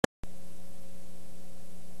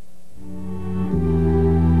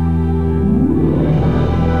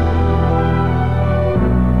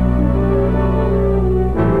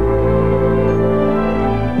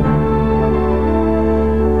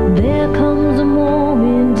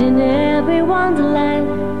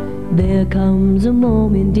There comes a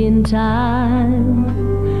moment in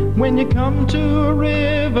time when you come to a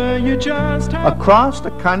river, you just have... Across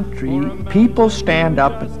the country, people stand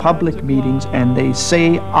up at public meetings and they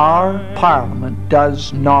say our parliament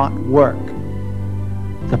does not work.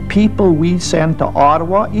 The people we send to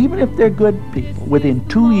Ottawa, even if they're good people, within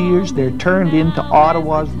 2 years they're turned into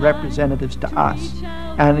Ottawa's representatives to us.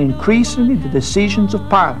 And increasingly the decisions of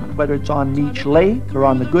Parliament, whether it's on Meech Lake or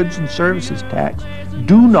on the goods and services tax,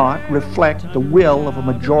 do not reflect the will of a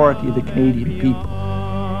majority of the Canadian people.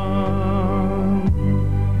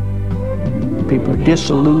 People are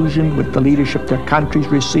disillusioned with the leadership their countries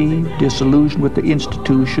receive, disillusioned with the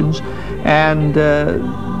institutions, and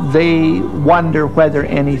they wonder whether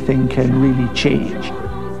anything can really change.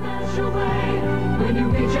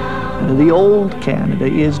 The old Canada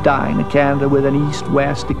is dying, a Canada with an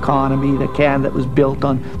East-West economy, the Canada that was built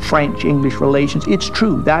on French-English relations. It's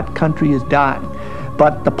true, that country is dying.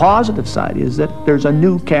 But the positive side is that there's a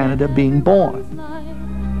new Canada being born.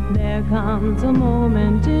 There comes a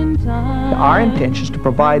moment in time. Our intention is to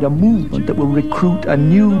provide a movement that will recruit a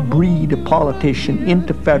new breed of politician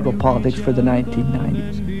into federal politics for the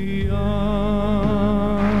 1990s.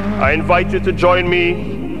 I invite you to join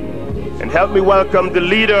me and help me welcome the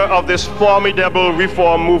leader of this formidable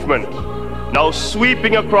reform movement, now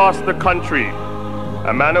sweeping across the country,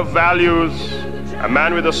 a man of values, a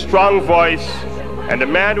man with a strong voice, and a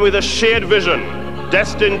man with a shared vision,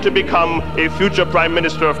 destined to become a future Prime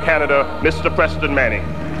Minister of Canada, Mr. Preston Manning.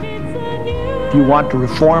 If you want to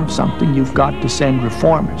reform something, you've got to send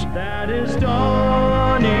reformers. That is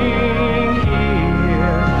dawning here.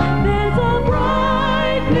 There's a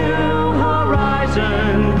bright new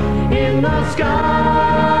horizon in the sky.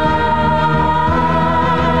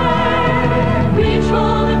 Reach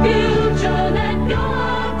for the future, let go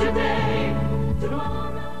of today.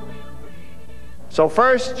 Tomorrow will be. So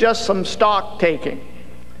first, just some stock taking.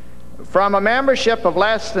 From a membership of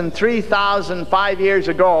less than 3,000 5 years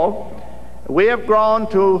ago, we have grown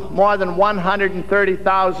to more than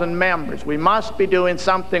 130,000 members. We must be doing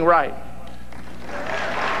something right.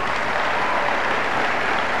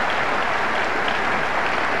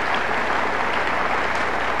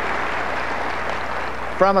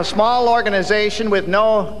 From a small organization with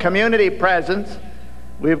no community presence,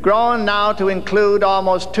 we've grown now to include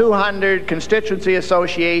almost 200 constituency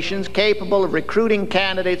associations capable of recruiting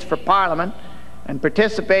candidates for Parliament and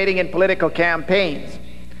participating in political campaigns.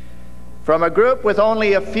 From a group with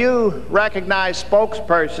only a few recognized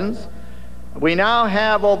spokespersons, we now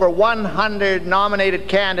have over 100 nominated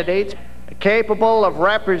candidates capable of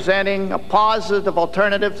representing a positive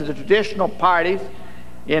alternative to the traditional parties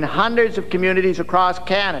in hundreds of communities across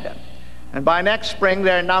Canada. And by next spring,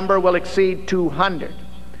 their number will exceed 200.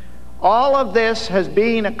 All of this has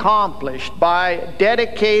been accomplished by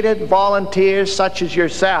dedicated volunteers such as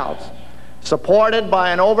yourselves, supported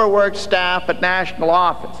by an overworked staff at national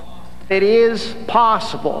office. It is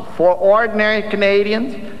possible for ordinary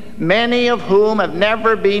Canadians, many of whom have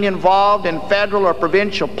never been involved in federal or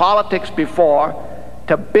provincial politics before,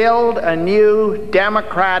 to build a new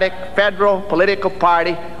democratic federal political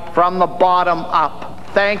party from the bottom up.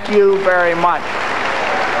 Thank you very much.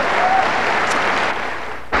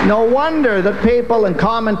 No wonder that people and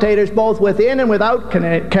commentators both within and without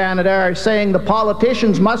Canada are saying the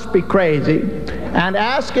politicians must be crazy and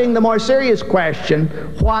asking the more serious question,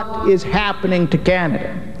 what is happening to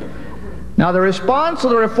Canada? Now, the response of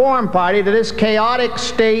the Reform Party to this chaotic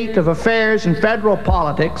state of affairs in federal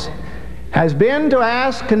politics has been to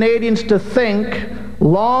ask Canadians to think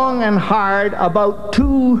long and hard about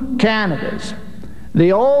two Canadas.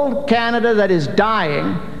 The old Canada that is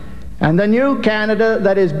dying and the new Canada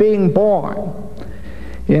that is being born.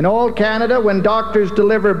 In old Canada, when doctors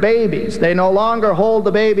deliver babies, they no longer hold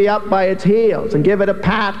the baby up by its heels and give it a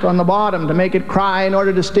pat on the bottom to make it cry in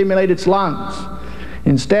order to stimulate its lungs.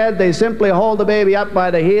 Instead, they simply hold the baby up by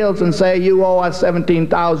the heels and say, "You owe us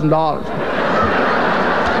 $17,000.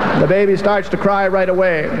 The baby starts to cry right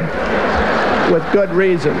away, with good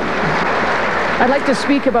reason. I'd like to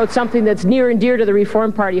speak about something that's near and dear to the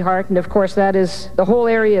Reform Party heart, and of course that is the whole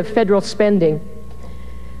area of federal spending,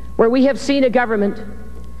 where we have seen a government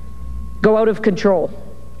go out of control.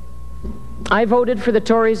 I voted for the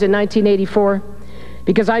Tories in 1984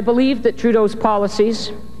 because I believed that Trudeau's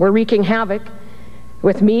policies were wreaking havoc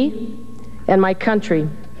with me and my country.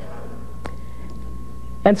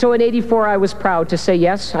 And so in '84 I was proud to say,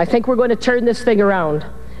 yes, I think we're going to turn this thing around.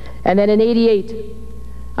 And then in '88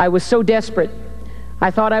 I was so desperate I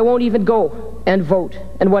thought I won't even go and vote.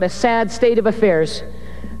 And what a sad state of affairs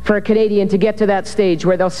for a Canadian to get to that stage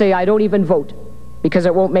where they'll say, I don't even vote because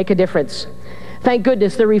it won't make a difference. Thank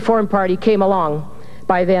goodness the Reform Party came along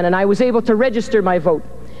by then, and I was able to register my vote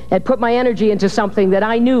and put my energy into something that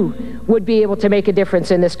I knew would be able to make a difference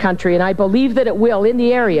in this country, and I believe that it will in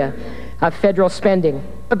the area of federal spending.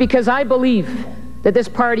 But because I believe that this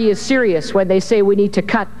party is serious when they say we need to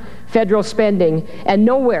cut federal spending, and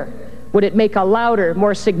nowhere would it make a louder,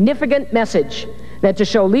 more significant message than to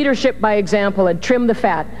show leadership by example and trim the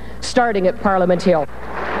fat, starting at Parliament Hill.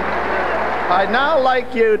 I'd now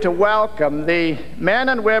like you to welcome the men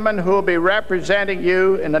and women who will be representing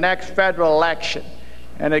you in the next federal election.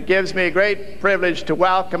 And it gives me a great privilege to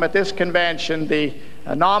welcome at this convention the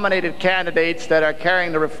nominated candidates that are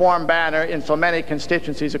carrying the Reform banner in so many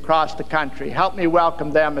constituencies across the country. Help me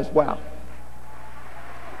welcome them as well.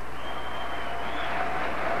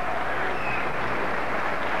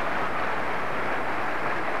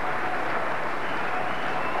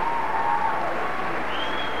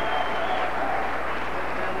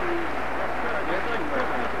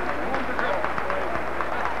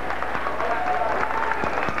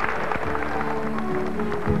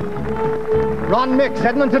 Ron Mix,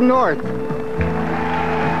 Edmonton North.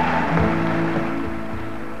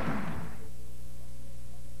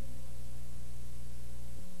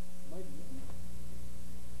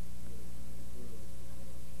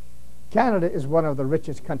 Canada is one of the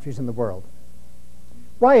richest countries in the world.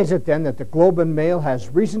 Why is it then that the Globe and Mail has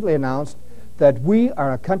recently announced that we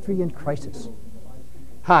are a country in crisis?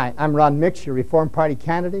 Hi, I'm Ron Mix, your Reform Party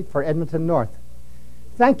candidate for Edmonton North.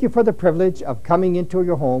 Thank you for the privilege of coming into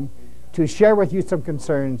your home to share with you some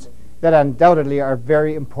concerns that undoubtedly are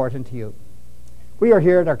very important to you. We are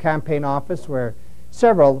here at our campaign office where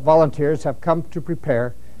several volunteers have come to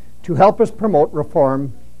prepare to help us promote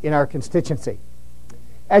reform in our constituency.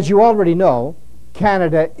 As you already know,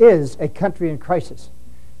 Canada is a country in crisis.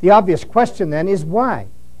 The obvious question then is why?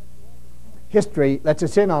 History lets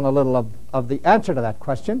us in on a little of the answer to that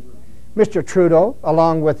question. Mr. Trudeau,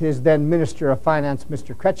 along with his then Minister of Finance,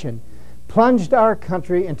 Mr. Chrétien, plunged our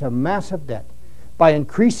country into massive debt by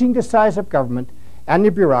increasing the size of government and the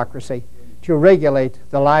bureaucracy to regulate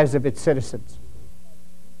the lives of its citizens.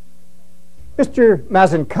 Mr.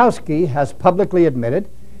 Mazinkowski has publicly admitted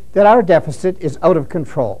that our deficit is out of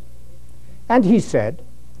control. And he said,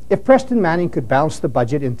 if Preston Manning could balance the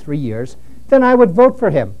budget in 3 years, then I would vote for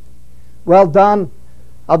him. Well, Don,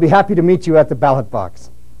 I'll be happy to meet you at the ballot box.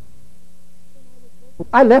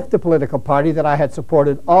 I left the political party that I had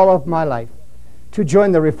supported all of my life to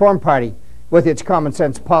join the Reform Party with its common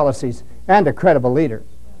sense policies and a credible leader.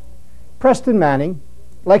 Preston Manning,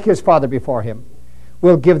 like his father before him,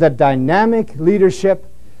 will give the dynamic leadership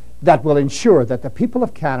that will ensure that the people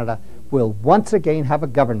of Canada will once again have a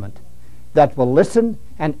government that will listen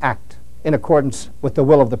and act in accordance with the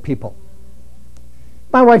will of the people.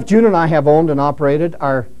 My wife June and I have owned and operated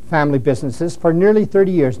our family businesses for nearly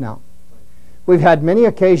 30 years now. We've had many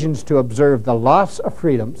occasions to observe the loss of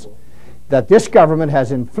freedoms that this government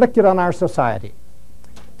has inflicted on our society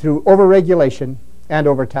through overregulation and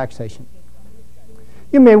overtaxation.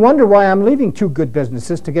 You may wonder why I'm leaving two good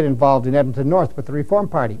businesses to get involved in Edmonton North with the Reform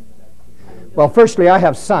Party. Well, firstly, I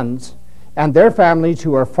have sons and their families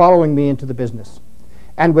who are following me into the business.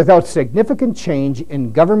 And without significant change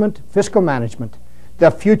in government fiscal management,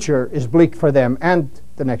 the future is bleak for them and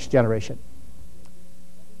the next generation.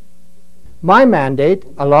 My mandate,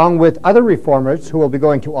 along with other reformers who will be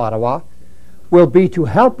going to Ottawa, will be to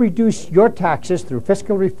help reduce your taxes through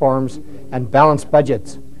fiscal reforms and balanced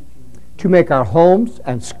budgets, to make our homes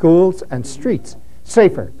and schools and streets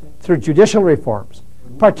safer through judicial reforms,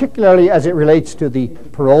 particularly as it relates to the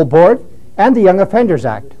Parole Board and the Young Offenders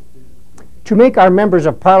Act, to make our members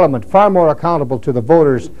of Parliament far more accountable to the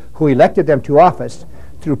voters who elected them to office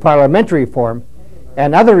through parliamentary reform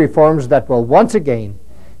and other reforms that will once again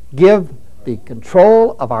give the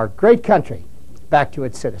control of our great country back to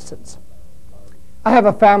its citizens. I have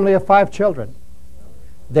a family of 5 children.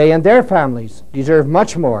 They and their families deserve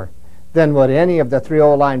much more than what any of the 3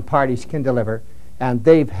 old-line parties can deliver, and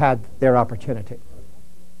they've had their opportunity.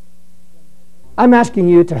 I'm asking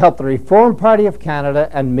you to help the Reform Party of Canada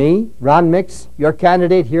and me, Ron Mix, your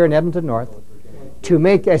candidate here in Edmonton North, to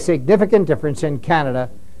make a significant difference in Canada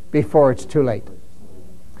before it's too late.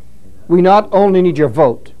 We not only need your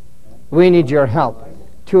vote, we need your help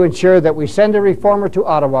to ensure that we send a reformer to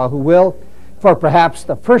Ottawa who will, for perhaps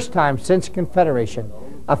the first time since Confederation,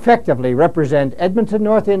 effectively represent Edmonton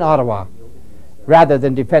North in Ottawa, rather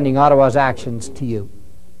than defending Ottawa's actions to you.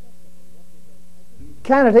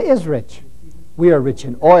 Canada is rich. We are rich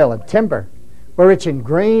in oil and timber. We're rich in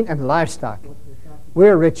grain and livestock.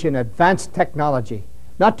 We're rich in advanced technology,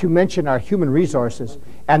 not to mention our human resources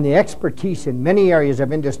and the expertise in many areas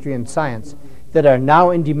of industry and science. that are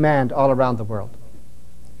now in demand all around the world.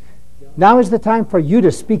 Now is the time for you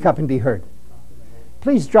to speak up and be heard.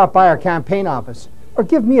 Please drop by our campaign office or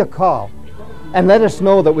give me a call and let us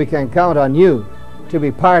know that we can count on you to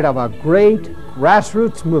be part of a great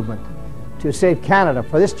grassroots movement to save Canada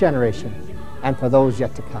for this generation and for those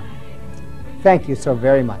yet to come. Thank you so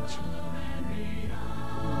very much.